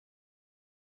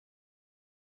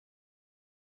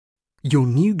Your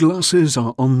new glasses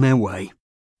are on their way.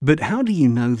 But how do you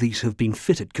know these have been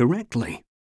fitted correctly?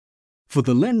 For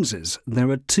the lenses, there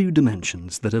are two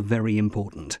dimensions that are very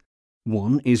important.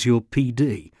 One is your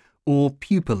PD, or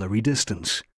pupillary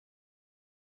distance.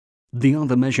 The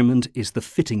other measurement is the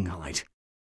fitting height.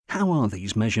 How are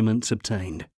these measurements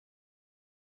obtained?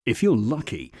 If you're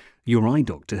lucky, your eye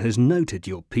doctor has noted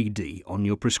your PD on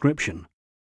your prescription.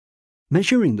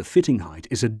 Measuring the fitting height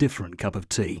is a different cup of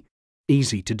tea,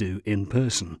 easy to do in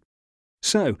person.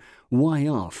 So, why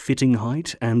are fitting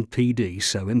height and PD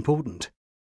so important?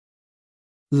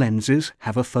 Lenses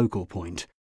have a focal point,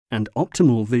 and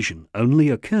optimal vision only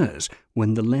occurs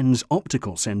when the lens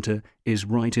optical center is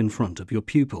right in front of your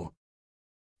pupil.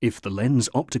 If the lens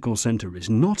optical center is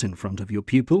not in front of your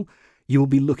pupil, you'll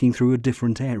be looking through a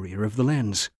different area of the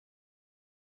lens.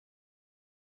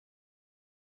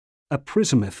 A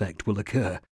prism effect will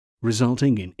occur,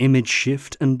 resulting in image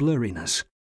shift and blurriness.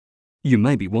 You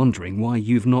may be wondering why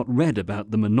you've not read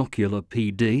about the monocular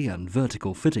PD and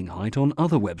vertical fitting height on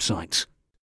other websites.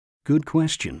 Good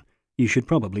question. You should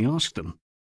probably ask them.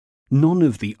 None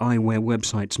of the eyewear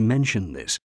websites mention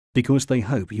this because they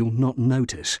hope you'll not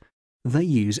notice. They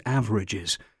use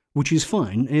averages, which is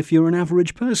fine if you're an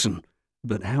average person.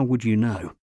 But how would you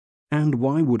know? And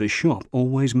why would a shop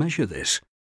always measure this?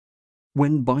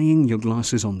 When buying your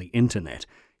glasses on the internet,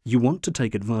 you want to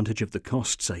take advantage of the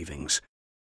cost savings.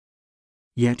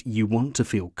 Yet you want to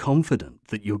feel confident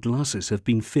that your glasses have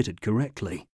been fitted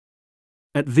correctly.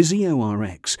 At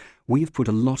Visio-Rx, we've put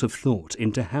a lot of thought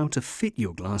into how to fit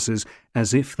your glasses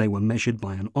as if they were measured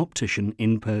by an optician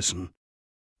in person.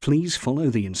 Please follow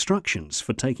the instructions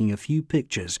for taking a few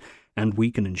pictures, and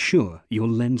we can ensure your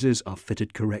lenses are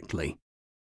fitted correctly.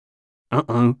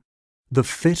 The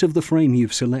fit of the frame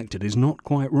you've selected is not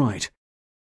quite right.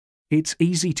 It's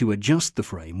easy to adjust the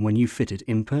frame when you fit it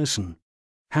in person.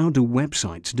 How do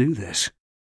websites do this?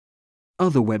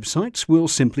 Other websites will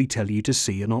simply tell you to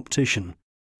see an optician,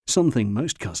 something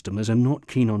most customers are not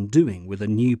keen on doing with a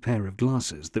new pair of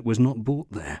glasses that was not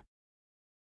bought there.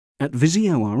 At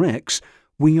Visio-Rx,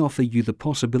 we offer you the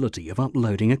possibility of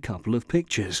uploading a couple of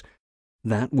pictures.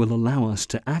 That will allow us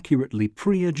to accurately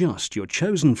pre-adjust your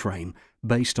chosen frame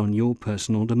based on your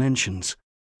personal dimensions.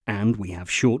 And we have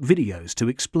short videos to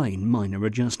explain minor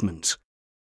adjustments.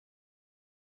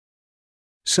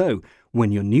 So,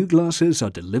 when your new glasses are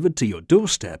delivered to your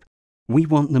doorstep, we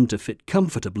want them to fit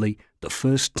comfortably the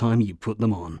first time you put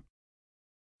them on.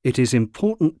 It is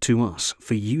important to us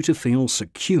for you to feel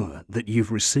secure that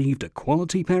you've received a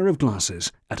quality pair of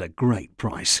glasses at a great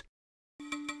price.